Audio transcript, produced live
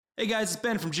Hey guys, it's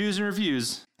Ben from Jews and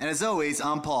Reviews. And as always,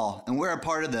 I'm Paul, and we're a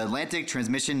part of the Atlantic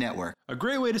Transmission Network. A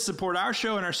great way to support our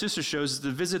show and our sister shows is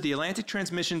to visit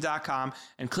theatlantictransmission.com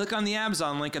and click on the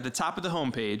Amazon link at the top of the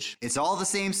homepage. It's all the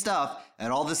same stuff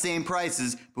at all the same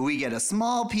prices, but we get a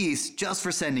small piece just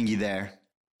for sending you there.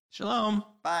 Shalom.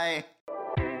 Bye.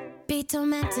 Be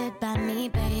tormented by me,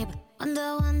 babe.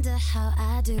 Wonder how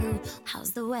I do.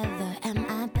 How's the weather? Am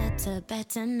I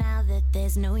better now that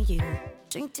there's no you?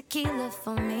 Drink tequila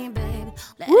for me, babe.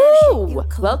 Woo!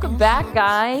 Welcome back,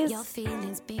 guys.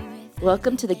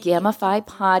 Welcome to the Gamma-Phi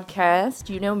podcast.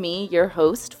 You know me, your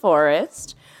host,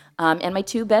 Forrest, and my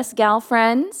two best gal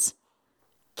friends,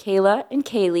 Kayla and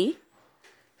Kaylee.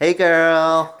 Hey,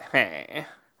 girl. Hey.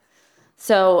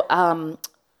 So,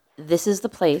 this is the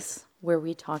place where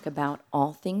we talk about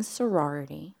all things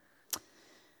sorority.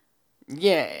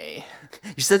 Yay.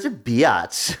 You're such a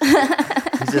biatch.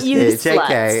 You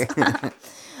JK. sluts.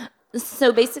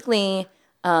 So basically,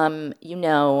 you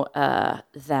know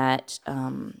that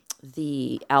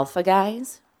the alpha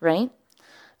guys, right?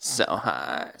 So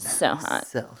hot. So hot.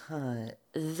 So hot.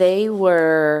 They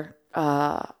were,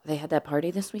 they had that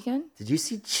party this weekend. Did you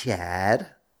see Chad?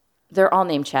 They're all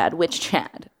named Chad. Which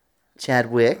Chad?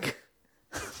 Chadwick.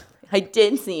 I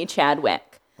did see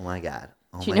Chadwick. Oh my God.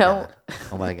 Oh Do you my know? God.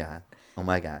 Oh my God. Oh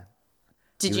my God.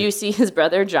 Did you see his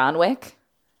brother John Wick?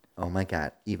 Oh my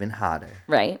God. Even hotter.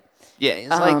 Right. Yeah,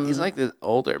 he's like the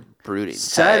older brooding.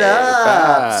 Shut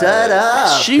up. Shut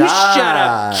up. Shut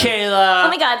up, Kayla. Oh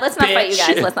my God, let's not fight, you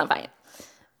bitch. guys. Let's not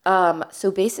fight.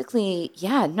 So basically,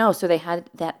 so they had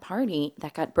that party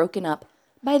that got broken up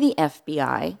by the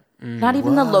FBI. Not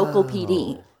even the local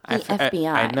PD. The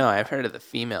FBI. I know. I've heard of the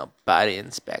female body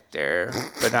inspector,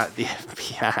 but not the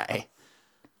FBI.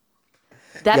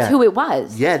 That's who it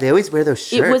was. Yeah, they always wear those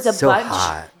shirts. It was a so bunch.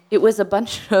 hot. It was a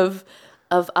bunch of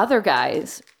other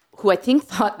guys who I think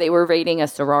thought they were raiding a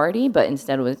sorority, but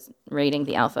instead was raiding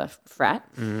the alpha frat.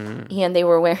 And they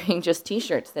were wearing just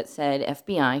T-shirts that said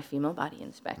FBI, female body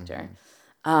inspector.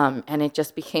 And it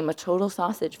just became a total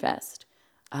sausage fest.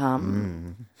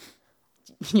 You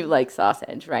like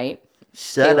sausage, right?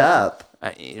 Shut Kayla. up.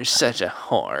 You're such a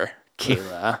whore,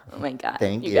 Kayla. Oh my God.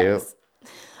 Thank you. Guys.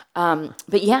 But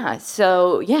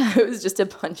it was just a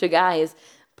bunch of guys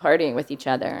partying with each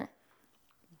other.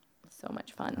 So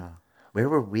much fun. Where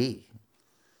were we?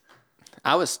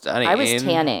 I was studying. I was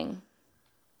tanning.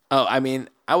 Oh, I mean,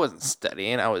 I wasn't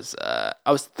studying. I was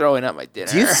throwing up my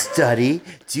dinner. Do you study?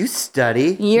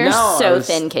 You're No, so I was-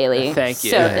 thin, Kaylee. Thank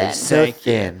you. So Yeah, thin. So Thank you.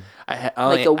 thin.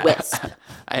 Like a wisp.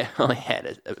 I only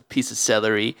had a piece of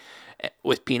celery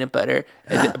with peanut butter,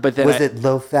 but then Was it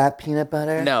low-fat peanut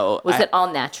butter? No. Was it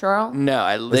all natural? No,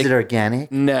 I Was licked. it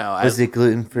organic? No. Was it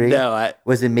gluten-free? No.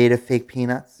 Was it made of fake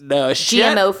peanuts? No.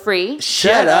 GMO free?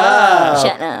 Shut up.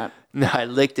 Shut up. No, I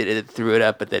licked it and threw it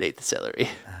up, but then ate the celery.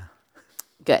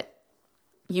 Good.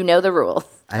 You know the rules.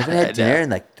 I haven't had dinner in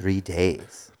like 3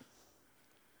 days.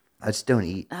 I just don't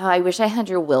eat. Oh, I wish I had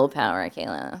your willpower,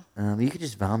 Kayla. You could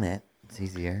just vomit. It's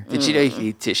easier. Did you know you could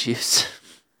eat tissues?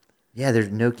 Yeah, there's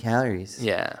no calories.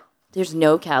 Yeah. There's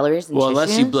no calories in Well,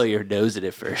 unless you tissues? blow your nose at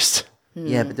it first.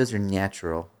 Yeah, but those are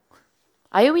natural.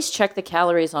 I always check the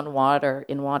calories in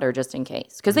water just in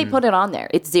case. Because they put it on there.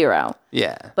 It's 0.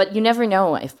 Yeah. But you never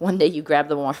know if one day you grab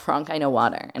the wrong kind of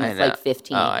water and I it's know. like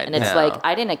 15. Oh, I and it's know. like,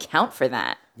 I didn't account for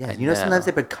that. Yeah, you know sometimes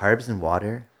they put carbs in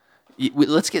water.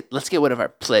 Let's get one of our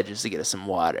pledges to get us some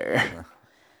water.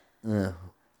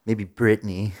 Maybe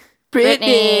Brittany.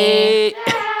 Brittany!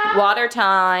 Water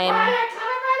time.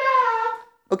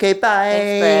 Okay, bye.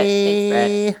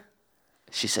 Thanks, Brett.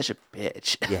 She's such a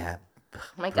bitch. Yeah. Oh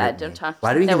my God, don't talk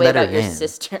Why do we that even way let her about your in?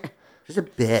 sister. She's a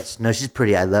bitch. No, she's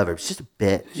pretty. I love her. She's just a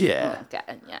bitch. Yeah. Oh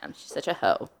God, yeah, she's such a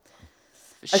hoe.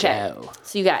 For Okay, show.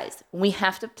 so you guys, we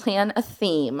have to plan a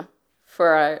theme for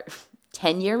our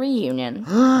 10-year reunion.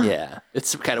 Yeah.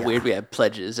 It's kind of weird we have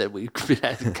pledges and we've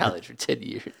been in college for 10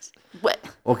 years. What?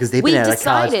 Well, because they've We been out of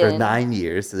college for decided- 9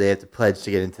 years, so they have to pledge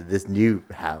to get into this new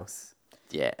house.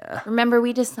 Yeah. Remember,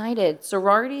 we decided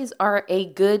sororities are a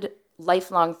good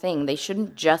lifelong thing. They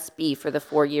shouldn't just be for the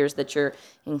 4 years that you're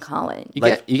in college.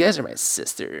 You guys are my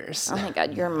sisters. Oh my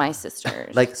God, you're my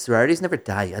sisters. Like, sororities never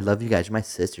die. I love you guys. You're my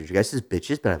sisters. You guys just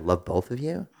bitches, but I love both of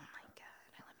you. oh my God,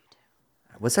 I love you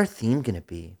too. What's our theme going to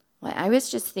be? Well, I was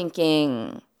just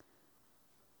thinking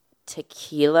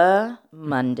Tequila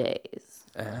Mondays.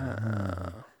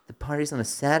 The party's on a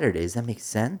Saturday. Does that make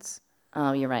sense?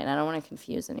 Oh, you're right. I don't want to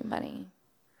confuse anybody.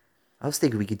 I was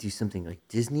thinking we could do something like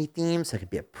Disney themed, so I could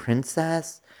be a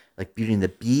princess, like Beauty and the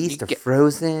Beast or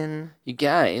Frozen. You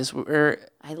guys,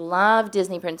 I love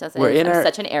Disney princesses. We're in I'm our-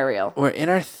 such an Ariel. we're in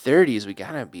our 30s. We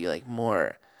gotta be like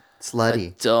more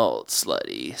Slutty. Adult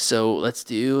slutty. So let's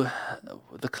do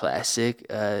the classic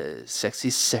sexy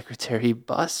secretary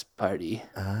boss party.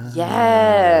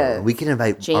 Yes. We can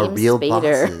invite our James real Spader.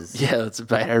 bosses. Yeah, let's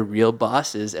invite our real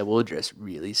bosses and we'll dress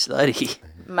really slutty.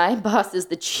 My boss is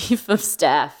the chief of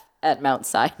staff at Mount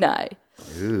Sinai.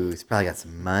 Ooh, he's probably got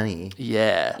some money.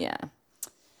 Yeah. Yeah.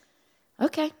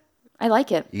 Okay. I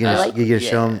like it. You gonna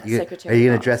show him? Secretary Are you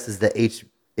gonna boss. dress as the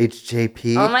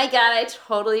HJP? Oh my God, I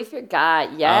totally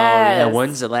forgot. Yes. Oh, yeah.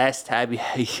 When's the last time you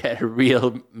had a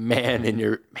real man in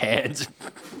your hands?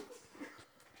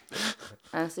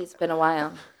 Honestly, it's been a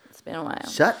while.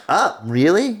 Shut up!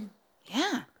 Really?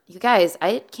 Yeah. You guys,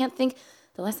 I can't think.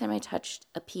 The last time I touched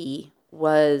a pea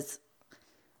was,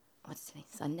 what's today,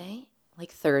 Sunday?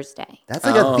 Like Thursday. That's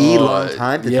like a V long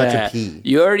time to touch a pea.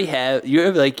 You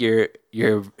have like your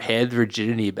hand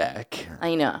virginity back.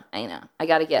 I know. I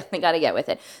gotta get with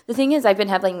it. The thing is, I've been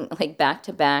having like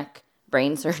back-to-back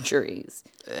brain surgeries.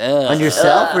 On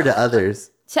yourself or to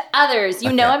others? To others,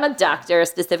 you know, I'm a doctor,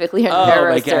 specifically a Oh neurosurgeon.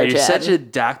 my God, you're such a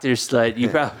doctor slut. You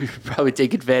probably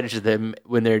take advantage of them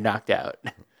when they're knocked out.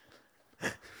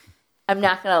 I'm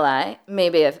not gonna lie.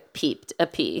 Maybe I've peeped a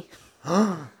pea.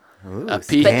 Ooh, A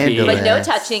pea. scandalous. But no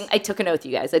touching. I took an oath,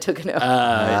 you guys. I took an oath.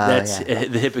 That's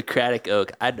the Hippocratic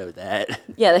oath. I know that.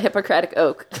 Yeah, the Hippocratic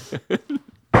oak.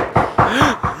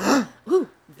 Ooh,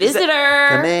 visitor.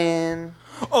 Come in.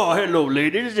 Oh, hello,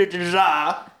 ladies. It is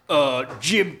I,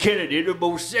 Jim Kennedy, the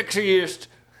most sexiest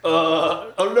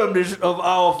alumnus of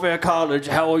our fair college.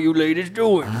 How are you ladies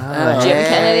doing? Jim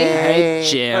Kennedy. Hey,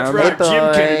 Jim. That's right, boy.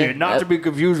 Jim Kennedy. Not to be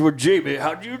confused with Jamie.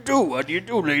 How do you do? How do you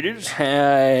do, ladies?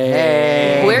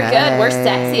 Hey. We're good. We're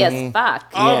sexy as fuck.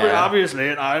 Obviously,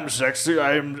 and I'm sexy.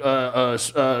 I am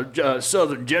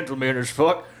Southern gentleman as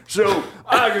fuck. So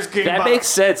I just came That by. makes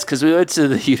sense because we went to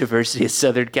the University of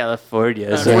Southern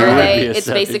California. So Where we would they, be a it's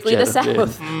Southern basically the gentleman.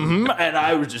 South. And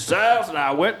I was the South, and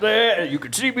I went there, and you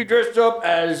could see me dressed up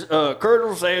as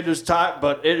Colonel Sanders type,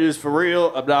 but it is for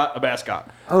real. I'm not a mascot.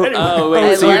 Anyway, Oh,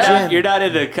 wait, so love you're not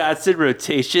in the constant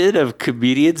rotation of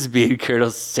comedians being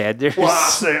Colonel Sanders? well, I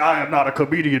say I am not a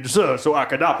comedian, sir, so I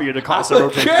cannot be in the constant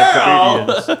rotation of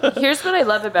comedians. Here's what I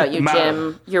love about you, Ma'am.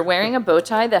 Jim. You're wearing a bow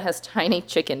tie that has tiny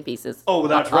chicken pieces. Oh,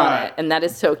 that's on right. it, and that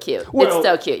is so cute. Well- it's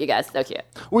so cute, you guys. So cute.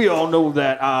 We all know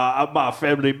that my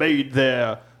family made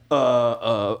their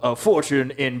a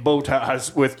fortune in bow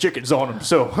ties with chickens on them.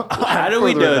 So How do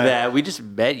we know that? We just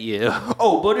met you.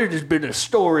 Oh, but it has been a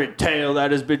storied tale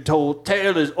that has been told.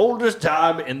 Tale as old as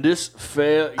time in this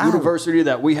fair university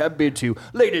that we have been to.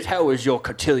 Ladies, how is your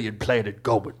cotillion planet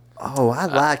going? Oh, I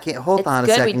like it. Hold It's on a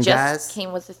good. second, We just guys.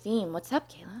 came with the theme. What's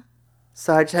up, Kayla?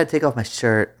 Sorry, I just had to take off my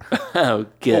shirt. Oh,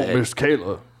 good. Oh, Miss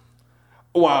Kayla.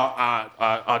 Well,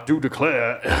 I do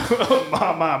declare,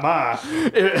 my.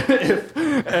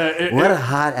 What a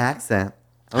hot accent.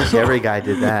 I wish every guy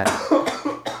did that.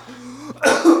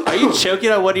 Are you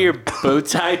choking on one of your bow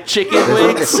tie chicken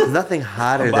wings? There's nothing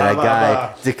hotter than a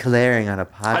guy declaring on a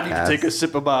podcast. I need to take a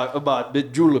sip of my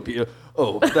mint julep here.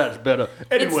 Oh, that's better.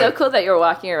 Anyway, It's so cool that you're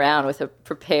walking around with a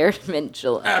prepared mint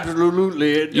julep.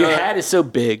 absolutely. Your hat is so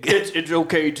big. It's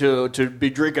okay to be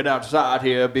drinking outside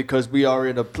here because we are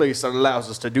in a place that allows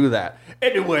us to do that.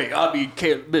 Anyway, I mean,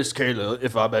 Miss Kayla,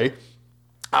 if I may,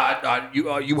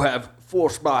 you have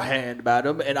forced my hand,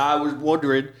 madam, and I was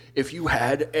wondering if you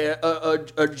had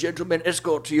a gentleman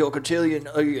escort to your cotillion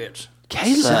yet.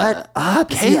 Kayla. Shut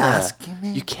up. Is he asking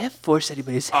me? You can't force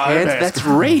anybody's I'm hands. asking. That's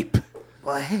rape.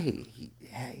 Well, hey,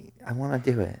 I want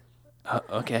to do it.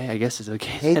 Okay, I guess it's okay.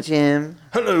 Hey, Jim.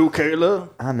 Hello, Kayla.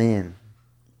 I'm in.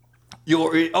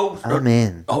 You're in. I'm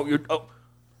in.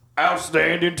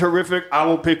 Outstanding, terrific. I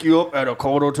will pick you up at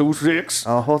 6:45.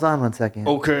 Oh, hold on one second.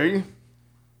 Okay.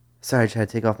 Sorry, I tried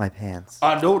to take off my pants.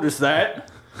 I noticed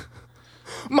that.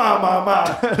 My.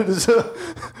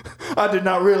 I did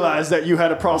not realize that you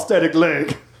had a prosthetic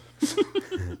leg.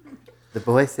 The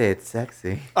boys say it's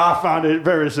sexy. I find it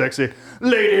very sexy.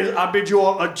 Ladies, I bid you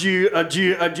all adieu.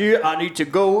 I need to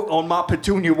go on my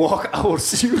petunia walk. I will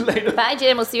see you later. Bye,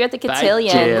 Jim. We'll see you at the Bye,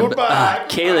 cotillion. Jim. Goodbye.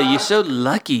 Kayla, you're so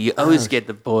lucky. You always get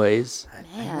the boys.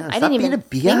 Man, Stop I didn't being even a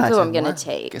think biatch. who I'm I going to want-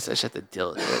 take. Guess I should have to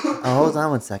deal with it. Oh, hold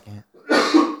on one second.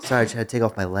 Sorry, I tried to take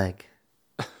off my leg.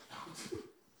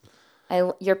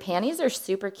 Your panties are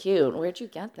super cute. Where'd you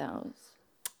get those?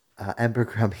 Ember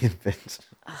Crummy and Finch.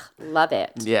 Love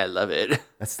it. Yeah, I love it.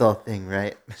 That's still a thing,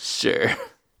 right? Sure.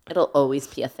 It'll always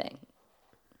be a thing.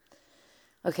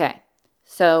 Okay,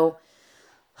 so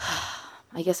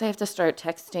I guess I have to start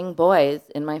texting boys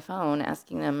in my phone,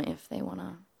 asking them if they want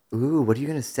to. Ooh, what are you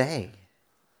going to say?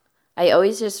 I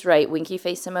always just write winky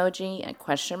face emoji and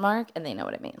question mark, and they know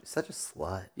what it means. Such a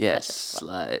slut. Yes,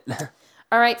 slut.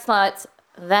 All right, sluts.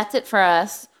 That's it for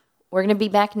us. We're going to be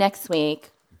back next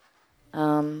week.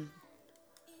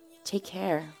 Take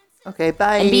care. Okay,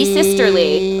 bye. And be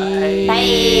sisterly. Bye.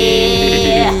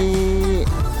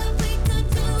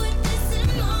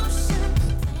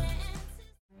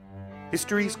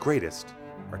 History's greatest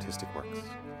artistic works.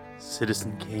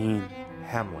 Citizen Kane.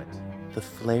 Hamlet. The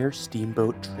Flair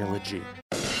Steamboat Trilogy.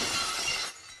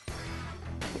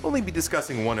 We'll only be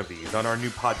discussing one of these on our new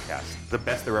podcast, The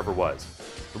Best There Ever Was,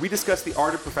 where we discuss the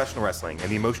art of professional wrestling and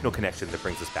the emotional connection that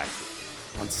brings us back to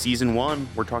it. On Season 1,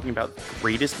 we're talking about the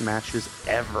greatest matches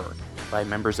ever by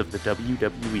members of the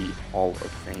WWE Hall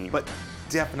of Fame. But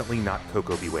definitely not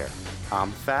Coco Beware.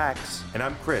 I'm Fax. And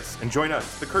I'm Chris, and join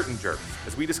us, the Curtain Jerks,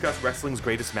 as we discuss wrestling's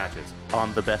greatest matches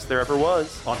On The Best There Ever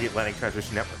Was. on the Atlantic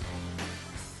Transmission Network.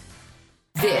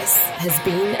 This has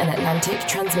been an Atlantic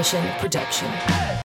Transmission production.